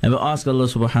 And we ask Allah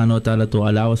subhanahu wa ta'ala to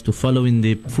allow us to follow in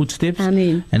their footsteps,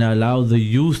 and allow the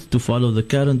youth to follow the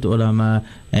current ulama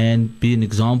and be an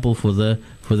example for the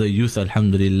youth,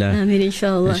 alhamdulillah. Ameen,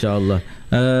 inshallah. Inshallah.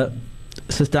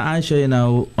 Sister Aisha and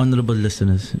our honorable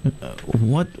listeners,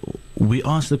 what we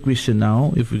asked the question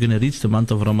now, if we're going to reach the month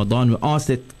of Ramadan, we asked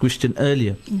that question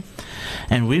earlier.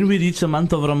 And when we reach the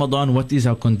month of Ramadan, what is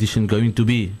our condition going to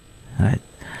be? Right?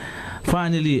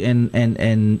 Finally, and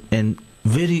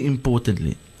very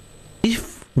importantly,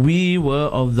 if we were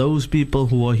of those people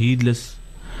who are heedless,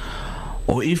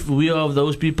 or if we are of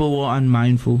those people who are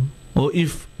unmindful, or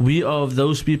if we are of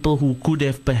those people who could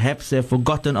have perhaps have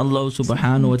forgotten Allah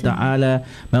subhanahu wa ta'ala,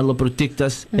 may Allah protect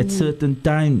us at certain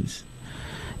times.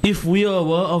 If we are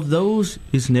aware of those,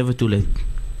 it's never too late.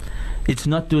 It's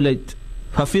not too late.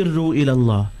 فَفِرُّوا إِلَى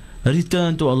اللَّهِ.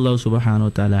 Return to Allah subhanahu wa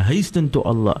ta'ala. Hasten to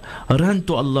Allah. Run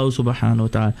to Allah subhanahu wa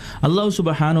ta'ala. Allah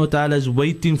subhanahu wa ta'ala is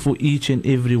waiting for each and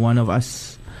every one of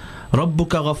us.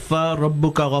 Rabbuka ghaffar,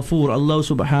 Rabbuka ghafoor. Allah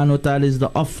subhanahu wa ta'ala is the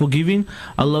of forgiving.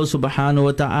 Allah subhanahu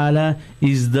wa ta'ala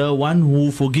is the one who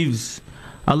forgives.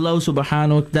 Allah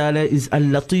subhanahu wa ta'ala is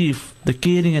al-latif, the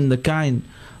caring and the kind.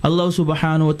 Allah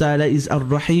subhanahu wa ta'ala is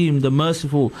ar-rahim, the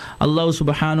merciful. Allah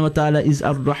subhanahu wa ta'ala is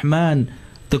ar-rahman,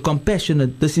 the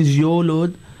compassionate. This is your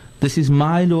Lord. This is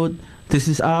my Lord. This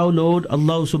is our Lord,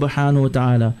 Allah subhanahu wa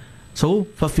ta'ala. So,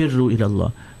 فَفِرُّوا إِلَى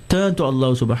اللَّهِ. Turn to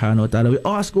Allah subhanahu wa ta'ala. We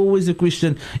ask always the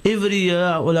question, every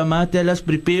year ulama tell us,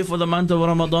 prepare for the month of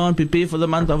Ramadan, prepare for the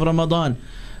month of Ramadan.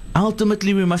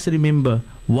 Ultimately we must remember,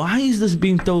 why is this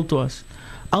being told to us?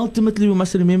 Ultimately we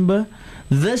must remember,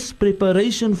 this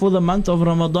preparation for the month of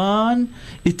Ramadan,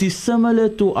 it is similar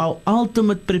to our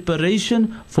ultimate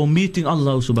preparation for meeting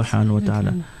Allah subhanahu wa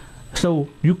ta'ala. So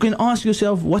you can ask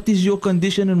yourself, what is your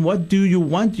condition and what do you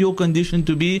want your condition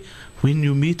to be when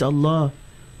you meet Allah?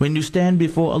 When you stand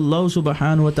before Allah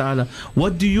subhanahu wa ta'ala,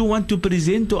 what do you want to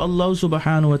present to Allah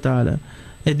subhanahu wa ta'ala?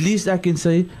 At least I can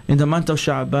say, in the month of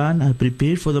Sha'ban, I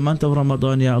prepared for the month of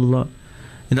Ramadan, Ya Allah.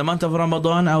 In the month of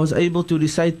Ramadan, I was able to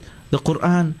recite the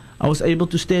Quran. I was able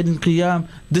to stand in Qiyam.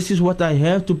 This is what I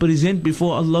have to present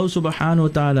before Allah subhanahu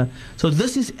wa ta'ala. So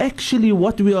this is actually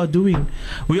what we are doing.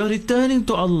 We are returning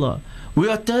to Allah. We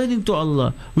are turning to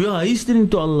Allah. We are hastening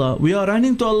to Allah. We are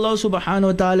running to Allah subhanahu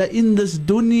wa ta'ala in this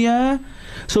dunya,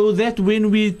 so that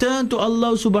when we turn to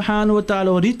Allah subhanahu wa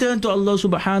ta'ala, or return to Allah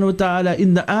subhanahu wa ta'ala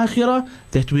in the akhirah,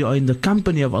 that we are in the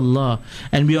company of Allah.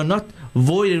 And we are not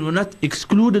void, and we are not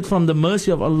excluded from the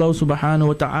mercy of Allah subhanahu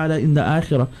wa ta'ala in the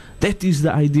akhirah. That is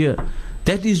the idea.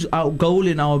 That is our goal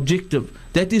and our objective.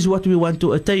 That is what we want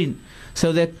to attain.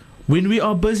 So that when we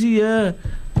are busy here,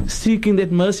 seeking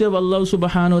that mercy of Allah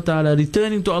subhanahu wa ta'ala,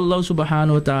 returning to Allah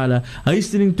subhanahu wa ta'ala,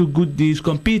 hastening to good deeds,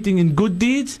 competing in good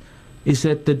deeds, is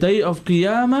at the day of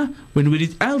Qiyamah, when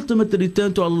we ultimately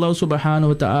return to Allah subhanahu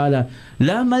wa ta'ala.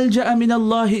 La malja'a min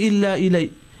Allahi illa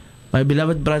ilay. My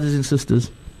beloved brothers and sisters,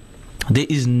 there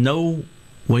is no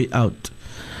way out,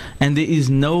 and there is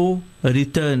no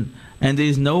return, and there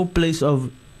is no place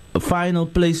of, a final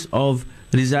place of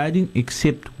residing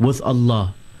except with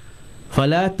Allah.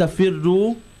 فَلَا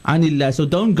تَفِرُّوا عَنِ اللَّهِ. So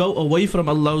don't go away from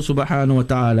Allah subhanahu wa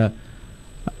ta'ala.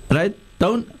 Right?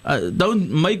 Don't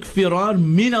make firar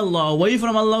min Allah, away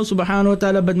from Allah subhanahu wa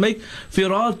ta'ala, but make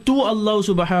firar to Allah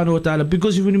subhanahu wa ta'ala.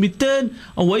 Because if we turn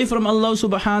away from Allah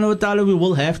subhanahu wa ta'ala, we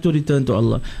will have to return to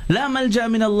Allah. La malja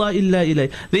min Allah illa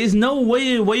ilay. There is no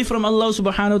way away from Allah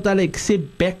subhanahu wa ta'ala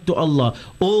except back to Allah.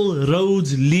 All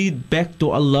roads lead back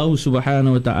to Allah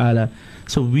subhanahu wa ta'ala.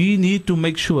 So we need to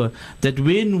make sure that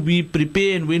when we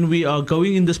prepare and when we are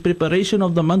going in this preparation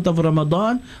of the month of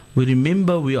Ramadan, we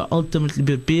remember we are ultimately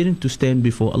preparing to stand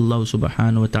before Allah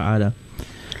subhanahu wa ta'ala.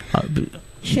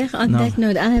 Sheikh, on that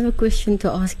note, I have a question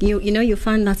to ask you. You know, you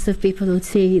find lots of people who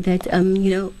say that,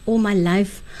 all my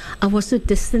life I was so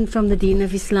distant from the deen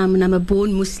of Islam, and I'm a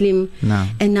born Muslim. No.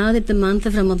 And now that the month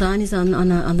of Ramadan is on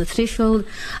the threshold,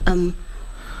 I'm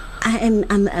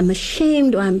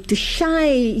ashamed, or I'm too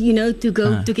shy, to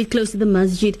go to get close to the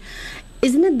masjid.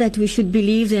 Isn't it that we should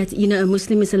believe that, a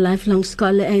Muslim is a lifelong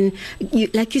scholar, and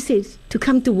like you said, to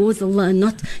come towards Allah and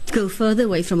not to go further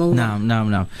away from Allah?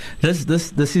 No.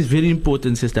 This is very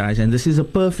important, Sister Aisha, and this is a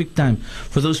perfect time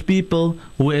for those people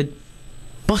who had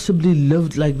possibly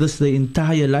lived like this their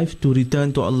entire life to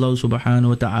return to Allah subhanahu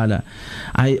wa ta'ala.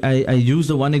 I use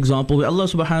the one example where Allah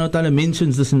subhanahu wa ta'ala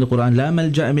mentions this in the Quran, La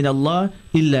malja'a min Allah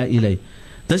illa ilay.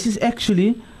 This is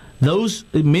actually those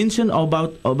mention of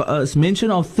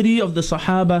three of the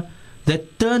Sahaba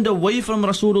that turned away from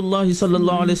Rasulullah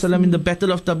sallallahu alaihi wasallam in the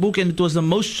Battle of Tabuk, and it was the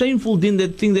most shameful thing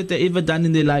that they ever done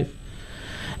in their life.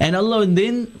 And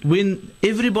then when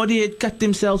everybody had cut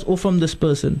themselves off from this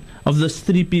person, of these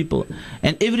three people,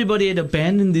 and everybody had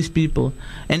abandoned these people,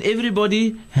 and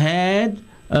everybody had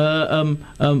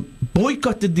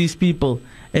boycotted these people,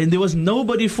 and there was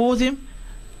nobody for them,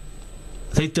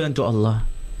 they turned to Allah.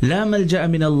 La malja'a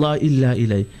min Allah illa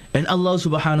ilay. And Allah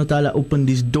subhanahu wa ta'ala opened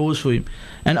these doors for him.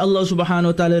 And Allah subhanahu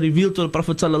wa ta'ala revealed to the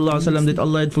Prophet sallallahu alaihi wasallam that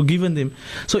Allah had forgiven them.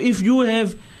 So if you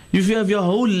have your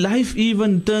whole life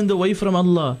even turned away from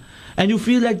Allah, and you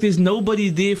feel like there's nobody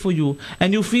there for you,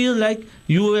 and you feel like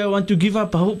you want to give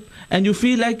up hope, and you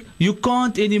feel like you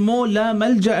can't anymore, La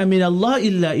malja'a min Allah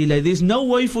illa ilay. There's no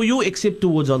way for you except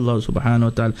towards Allah subhanahu wa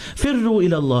ta'ala. Firru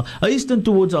ila Allah. Hasten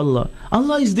towards Allah.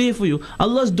 Allah is there for you.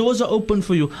 Allah's doors are open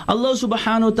for you. Allah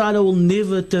subhanahu wa ta'ala will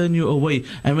never turn you away.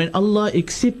 And when Allah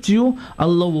accepts you,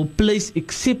 Allah will place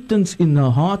acceptance in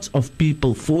the hearts of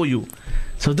people for you.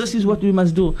 So this is what we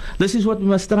must do. This is what we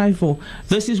must strive for.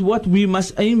 This is what we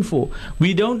must aim for.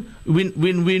 We don't,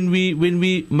 when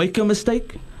we make a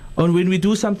mistake or when we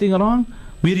do something wrong,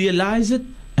 we realize it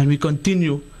and we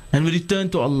continue and we return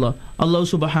to Allah. Allah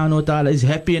subhanahu wa ta'ala is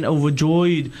happy and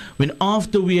overjoyed when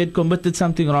after we had committed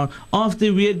something wrong,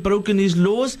 after we had broken His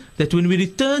laws, that when we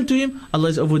return to Him, Allah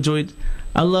is overjoyed.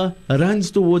 Allah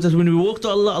runs towards us. When we walk to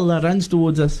Allah, Allah runs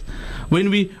towards us. When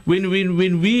we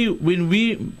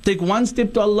take one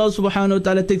step to Allah subhanahu wa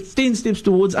ta'ala, takes 10 steps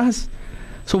towards us.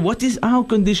 So what is our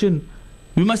condition?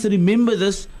 We must remember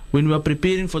this when we are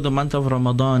preparing for the month of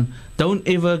Ramadan. Don't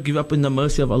ever give up in the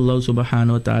mercy of Allah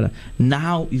subhanahu wa ta'ala.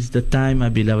 Now is the time, my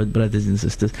beloved brothers and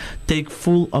sisters. Take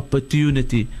full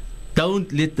opportunity.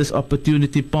 Don't let this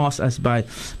opportunity pass us by.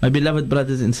 My beloved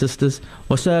brothers and sisters,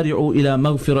 وَسَارِعُوا إِلَى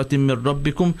مَغْفِرَةٍ مِّن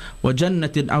رَبِّكُمْ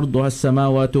وَجَنَّةٍ عَرْضُهَا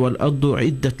السَّمَاوَاتُ وَالْأَرْضُ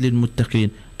عِدَّةٌ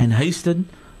لِلْمُتَّقِينَ. And hasten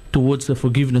towards the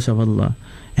forgiveness of Allah.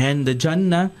 And the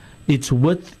Jannah, its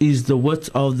width is the width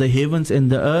of the heavens and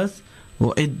the earth.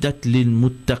 وَعِدَّةٌ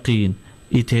لِلْمُتَّقِينَ.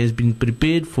 It has been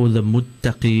prepared for the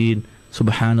muttaqeen.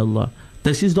 Subhanallah.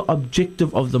 This is the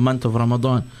objective of the month of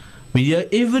Ramadan. We hear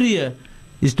every year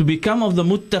is to become of the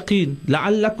muttaqeen.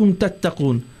 لَعَلَّكُمْ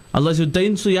تَتَّقُونَ. Allah has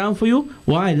ordained siyam for you.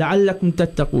 Why? لَعَلَّكُمْ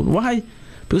تَتَّقُونَ. Why?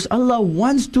 Because Allah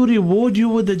wants to reward you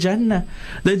with the Jannah.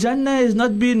 The Jannah has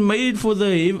not been made for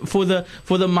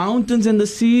the mountains and the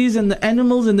seas and the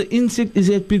animals and the insects. It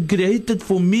has been created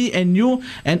for me and you.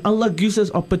 And Allah gives us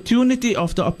opportunity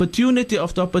after opportunity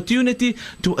after opportunity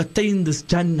to attain this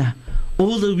Jannah.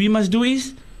 All that we must do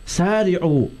is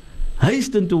sari'u.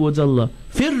 Hasten towards Allah.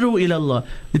 Firru ila Allah.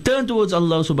 Return towards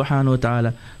Allah subhanahu wa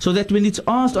ta'ala. So that when it's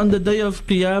asked on the day of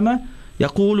Qiyamah,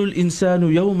 يَقُولُ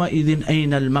الْإِنسَانُ يَوْمَئِذٍ أَيْنَ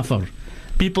الْمَفَرُ.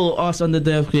 People ask on the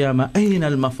day of Qiyamah, أَيْنَ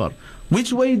الْمَفَرُ.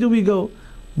 Which way do we go?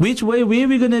 Which way? Where are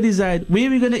we going to reside? Where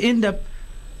are we going to end up?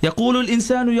 يَقُولُ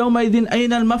الْإِنسَانُ يَوْمَئِذٍ أَيْنَ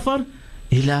الْمَفَرُ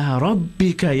إِلَىٰ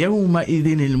رَبِّكَ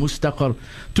يَوْمَئِذٍ الْمُسْتَقَرُ.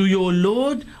 To your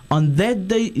Lord, on that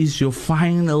day is your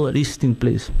final resting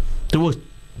place.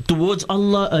 Towards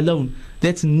Allah alone.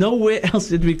 That's nowhere else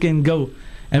that we can go.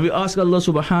 And we ask Allah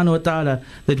subhanahu wa ta'ala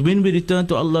that when we return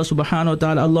to Allah subhanahu wa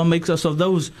ta'ala, Allah makes us of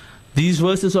those. These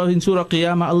verses are in Surah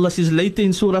Qiyamah. Allah says later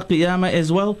in Surah Qiyamah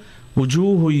as well,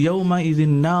 وُجُوهُ يَوْمَئِذٍ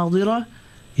نَاظِرَةٍ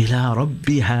إِلَىٰ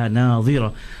رَبِّهَا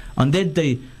نَاظِرَةٍ. On that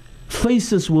day,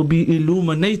 faces will be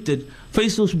illuminated.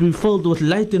 Faces will be filled with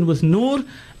light and with nur,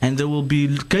 and they will be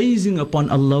gazing upon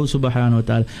Allah subhanahu wa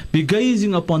ta'ala, be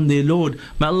gazing upon their Lord.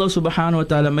 May Allah subhanahu wa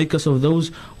ta'ala make us of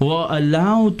those who are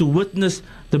allowed to witness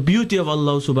the beauty of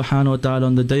Allah subhanahu wa ta'ala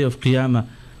on the day of Qiyamah.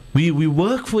 We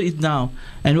work for it now,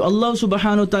 and Allah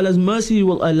subhanahu wa ta'ala's mercy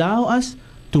will allow us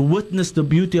to witness the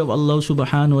beauty of Allah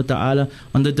subhanahu wa ta'ala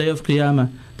on the day of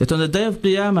Qiyamah. That on the day of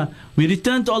Qiyamah, we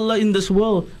return to Allah in this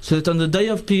world, so that on the day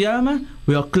of Qiyamah,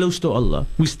 we are close to Allah.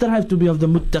 We strive to be of the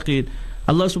muttaqeen.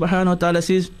 Allah subhanahu wa ta'ala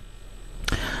says,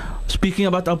 speaking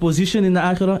about our position in the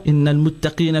Akhirah, إِنَّ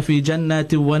الْمُتَّقِينَ فِي جَنَّاتٍ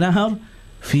وَنَهَرٍ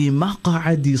فِي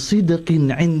مَقْعَدِ صِدْقٍ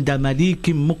عِنْدَ مَلِيكٍ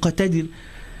مُقْتَدِرٍ.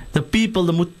 The people,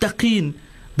 the muttaqeen,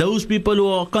 those people who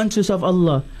are conscious of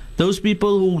Allah, those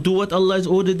people who do what Allah has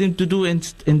ordered them to do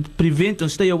and prevent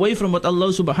and stay away from what Allah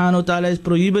subhanahu wa ta'ala has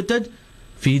prohibited,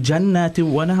 fi jannati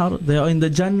wa nahar. They are in the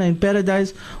Jannah, in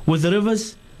paradise, with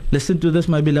rivers. Listen to this,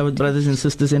 my beloved brothers and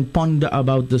sisters, and ponder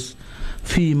about this.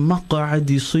 Fi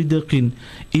maq'adi sidqin,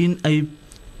 in a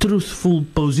truthful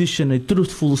position, a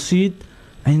truthful seat,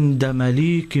 inda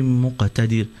malikim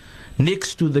muqtadir,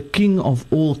 next to the King of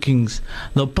all kings,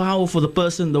 the powerful, the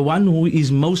person, the one who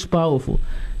is most powerful,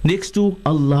 next to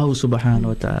Allah subhanahu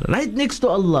wa ta'ala, right next to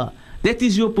Allah. That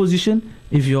is your position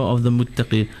if you are of the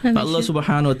muttaqeen. Allah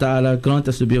subhanahu wa ta'ala grant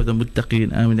us to be of the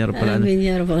muttaqeen. Ameen ya Rabbal Alameen. Ameen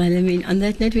ya Rabbal Alameen. On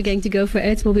that note, we're going to go for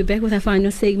it. We'll be back with our final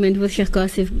segment with Sheikh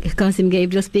Cassiem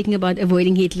Gabriels, speaking about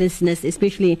avoiding heedlessness,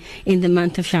 especially in the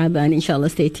month of Sha'ban. Inshallah,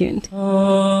 stay tuned.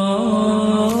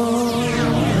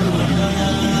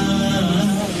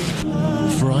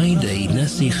 Friday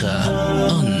Naseegah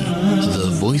on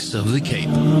the Voice of the Cape.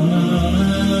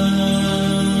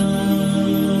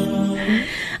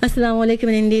 Assalamu alaikum,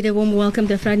 and indeed a warm welcome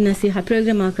to Friday Naseegah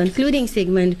program, our concluding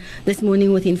segment this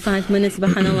morning within 5 minutes,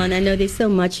 subhanAllah. And I know there's so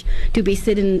much to be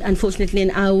said, and unfortunately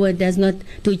an hour does not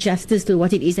do justice to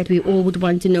what it is that we all would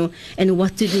want to know and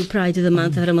what to do prior to the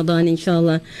month of Ramadan,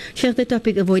 inshallah. Share the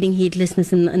topic, avoiding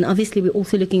heedlessness, and obviously we're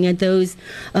also looking at those,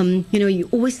 you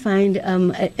always find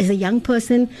as a young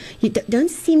person, you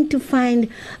don't seem to find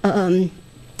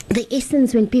the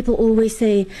essence when people always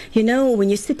say, you know, when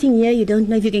you're sitting here, you don't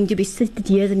know if you're going to be seated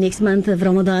here the next month of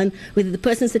Ramadan, whether the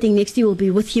person sitting next to you will be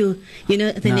with you, you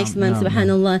know, the next month,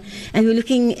 subhanAllah. And we're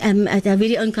looking at our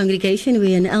very own congregation,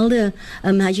 where an elder,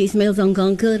 Haji Ismail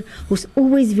Zangankar, who's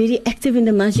always very active in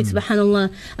the masjid,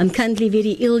 subhanAllah, currently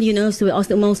very ill, you know, so we asked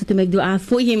them also to make dua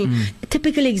for him. A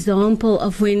typical example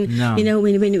of when, you know,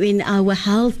 when our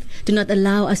health do not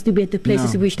allow us to be at the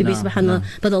places we wish to be, subhanAllah,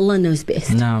 but Allah knows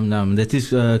best. That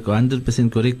is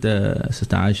 100% correct,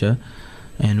 Sister Aisha.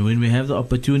 And when we have the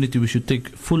opportunity, we should take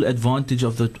full advantage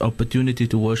of the opportunity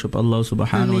to worship Allah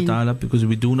subhanahu wa ta'ala, because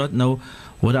we do not know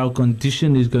what our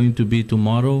condition is going to be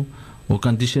tomorrow, or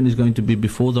condition is going to be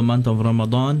before the month of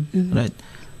Ramadan, right?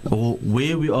 Or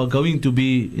where we are going to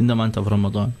be in the month of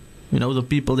Ramadan. You know, the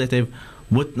people that have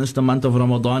witnessed the month of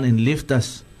Ramadan and left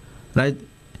us, right?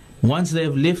 Once they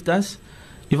have left us,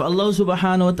 if Allah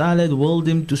subhanahu wa ta'ala had willed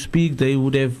them to speak, they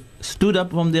would have stood up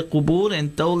from their qubur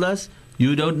and told us,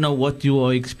 you don't know what you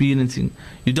are experiencing.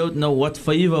 You don't know what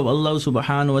favor of Allah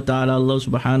subhanahu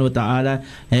wa ta'ala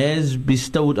has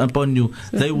bestowed upon you.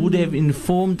 They would have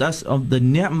informed us of the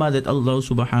ni'mah that Allah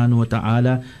subhanahu wa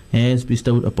ta'ala has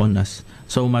bestowed upon us.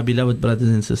 So my beloved brothers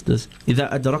and sisters,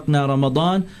 إِذَا أَدْرَكْنَا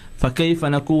رَمَضَانَ فَكَيْفَ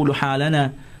نَقُولُ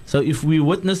حَالَنَا. So if we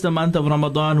witness the month of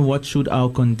Ramadan, what should our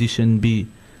condition be?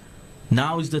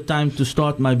 Now is the time to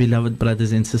start, my beloved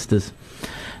brothers and sisters.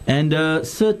 And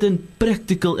certain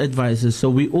practical advices. So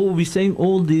we're saying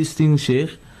all these things,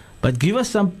 Sheikh, but give us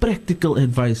some practical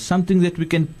advice, something that we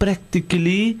can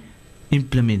practically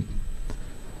implement.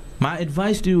 My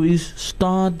advice to you is,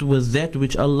 start with that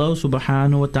which Allah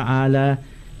subhanahu wa ta'ala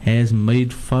has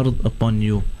made fard upon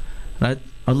you. Right?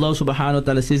 Allah subhanahu wa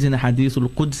ta'ala says in the Hadith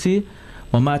al-Qudsi,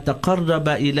 وَمَا تَقَرَّبَ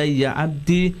إِلَيَّ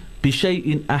عَبْدِي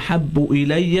بِشَيْءٍ أَحَبُّ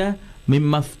إِلَيَّ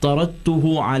مِمَّا افْتَرَضْتُهُ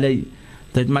عَلَيْهِ.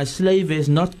 That my slave has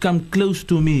not come close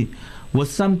to me with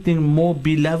something more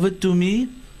beloved to me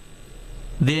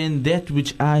than that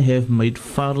which I have made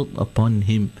fard upon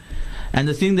him. And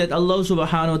the thing that Allah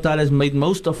subhanahu wa ta'ala has made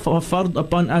most of fard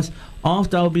upon us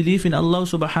after our belief in Allah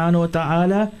subhanahu wa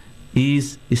ta'ala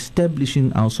is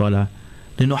establishing our salah.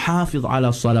 لنحافظ على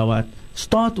الصلوات.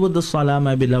 Start with the salah,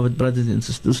 my beloved brothers and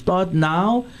sisters. Start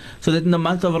now, so that in the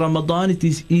month of Ramadan it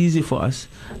is easy for us.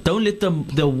 Don't let the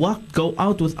waqt go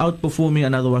out without performing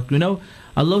another waqt. You know,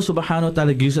 Allah subhanahu wa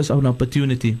ta'ala gives us an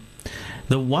opportunity.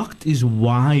 The waqt is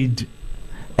wide,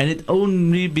 and it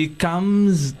only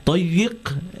becomes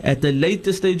dayiq at the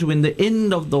later stage when the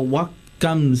end of the waqt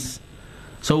comes.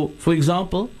 So, for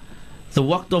example, the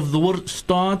waqt of dhuhr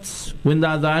starts when the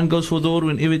adhan goes for dhuhr,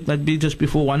 whenever it might be just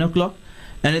before 1 o'clock.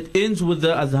 And it ends with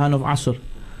the adhan of Asr.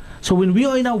 So when we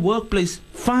are in our workplace,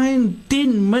 find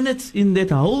 10 minutes in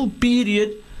that whole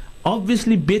period,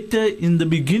 obviously better in the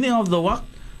beginning of the waqt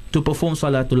to perform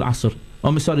Salatul Asr.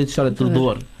 Salatul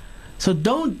Dhuhr. So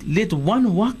don't let one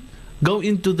waqt go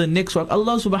into the next waqt.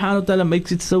 Allah subhanahu wa ta'ala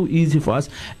makes it so easy for us.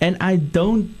 And I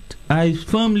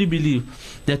firmly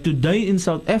believe that today in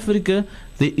South Africa,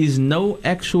 there is no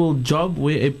actual job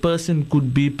where a person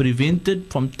could be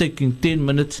prevented from taking 10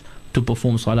 minutes to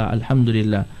perform salah.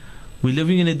 Alhamdulillah. We're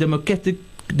living in a democratic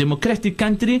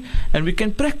country, and we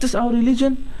can practice our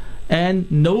religion, and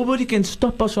nobody can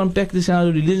stop us from practicing our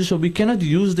religion. So we cannot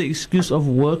use the excuse of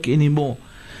work anymore.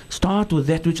 Start with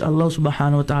that which Allah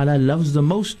subhanahu wa ta'ala loves the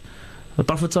most. The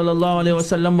Prophet sallallahu alaihi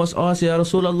wasallam was asked, Ya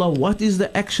Rasulullah, what is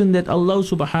the action that Allah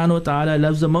subhanahu wa ta'ala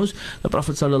loves the most? The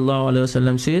Prophet sallallahu alaihi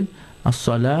wasallam said,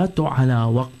 as-salatu ala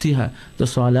waqtiha. The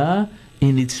salah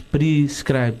in its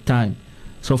prescribed time.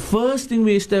 So first thing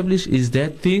we establish is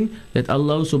that thing that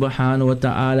Allah subhanahu wa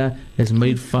ta'ala has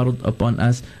made fard upon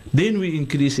us. Then we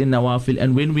increase in nawafil.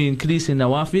 And when we increase in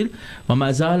nawafil,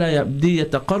 وَمَا زَالَ يَبْدِي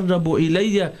يَتَقَرَّبُ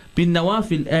إِلَيَّ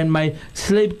بِالنَّوَافِلِ. And my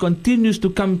slave continues to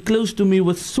come close to me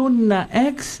with sunnah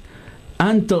acts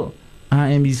until I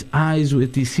am his eyes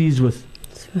that he sees with.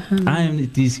 I am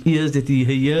his ears that he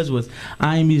hears with.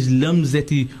 I am his limbs that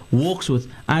he walks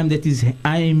with. I am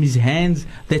his hands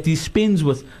that he spins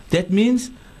with. That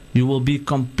means you will be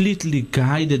completely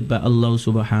guided by Allah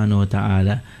subhanahu wa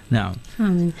ta'ala. Now,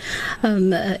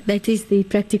 that is the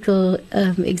practical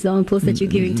examples that you're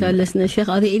giving to our listeners. Sheikh,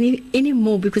 are there any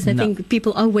more? Because I think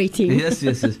people are waiting. Yes.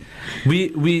 We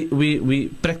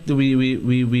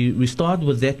start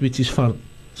with that which is fard.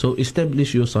 So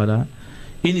establish your salah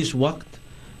in its waqt.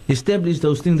 Establish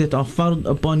those things that are fard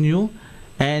upon you,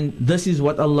 and this is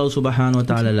what Allah subhanahu wa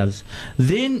ta'ala loves.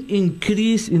 Then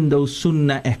increase in those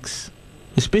sunnah acts.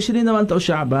 Especially in the month of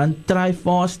Sha'ban, try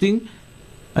fasting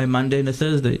a Monday and a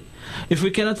Thursday. If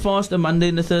we cannot fast a Monday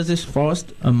and a Thursday,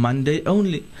 fast a Monday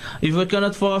only. If we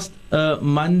cannot fast a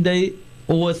Monday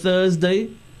or a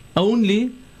Thursday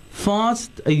only,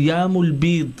 fast Ayyamul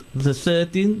Bid, the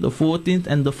 13th, the 14th,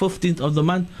 and the 15th of the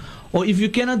month. Or if you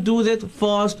cannot do that,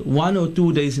 fast 1 or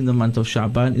 2 days in the month of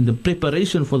Sha'ban in the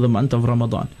preparation for the month of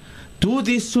Ramadan. Do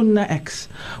these sunnah acts.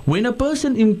 When a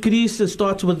person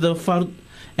starts with the fard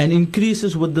and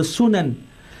increases with the sunan,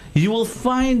 you will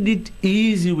find it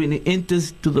easy when he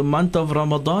enters to the month of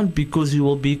Ramadan, because you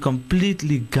will be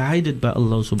completely guided by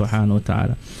Allah subhanahu wa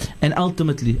ta'ala. And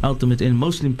ultimately, and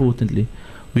most importantly,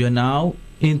 we are now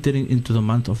entering into the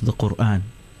month of the Quran.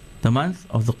 The month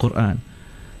of the Quran.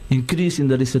 Increase in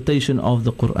the recitation of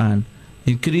the Quran.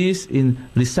 Increase in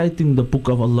reciting the book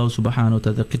of Allah subhanahu wa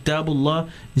ta'ala. Kitabullah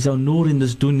is our nur in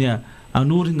this dunya, our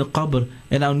nur in the qabr,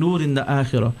 and our nur in the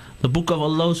akhirah. The book of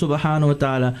Allah subhanahu wa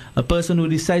ta'ala, a person who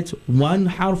recites one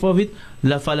harf of it,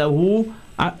 la falahu,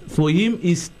 for him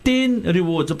is 10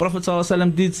 rewards. The Prophet sallallahu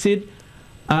alaihi wasallam did said,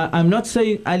 I'm not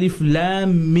saying alif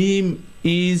lam mim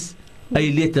is a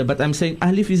letter, but I'm saying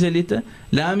alif is a letter,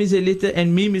 lam is a letter,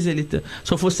 and mim is a letter.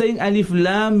 So for saying alif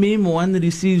lam mim, one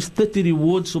receives 30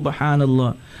 rewards,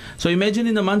 subhanallah. So imagine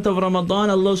in the month of Ramadan,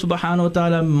 Allah subhanahu wa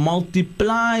ta'ala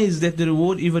multiplies that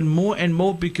reward even more and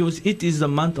more, because it is the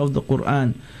month of the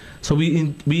Quran. So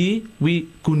we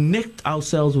connect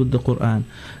ourselves with the Quran.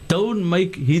 Don't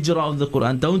make hijrah of the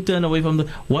Quran. Don't turn away from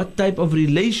what type of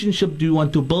relationship do you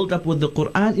want to build up with the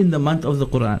Quran in the month of the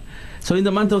Quran? So in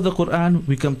the month of the Quran,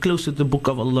 we come close to the book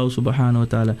of Allah subhanahu wa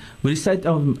ta'ala. We recite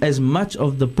as much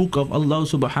of the book of Allah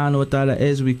subhanahu wa ta'ala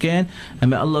as we can.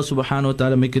 And may Allah subhanahu wa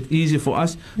ta'ala make it easy for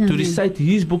us to recite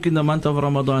His book in the month of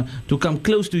Ramadan, to come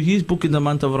close to His book in the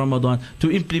month of Ramadan,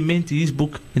 to implement His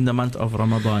book in the month of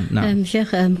Ramadan. Now, Sheikh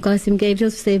Cassiem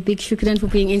Gabriels, say a big shukran for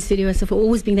being in studio, for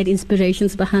always being that inspiration,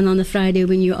 subhanAllah, on a Friday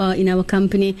when you are in our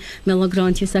company. May Allah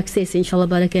grant you success, inshallah,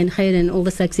 barakah and khair, and all the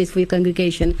success for your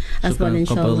congregation as well,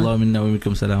 inshallah.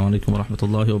 ومنكم السلام عليكم ورحمة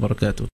الله وبركاته.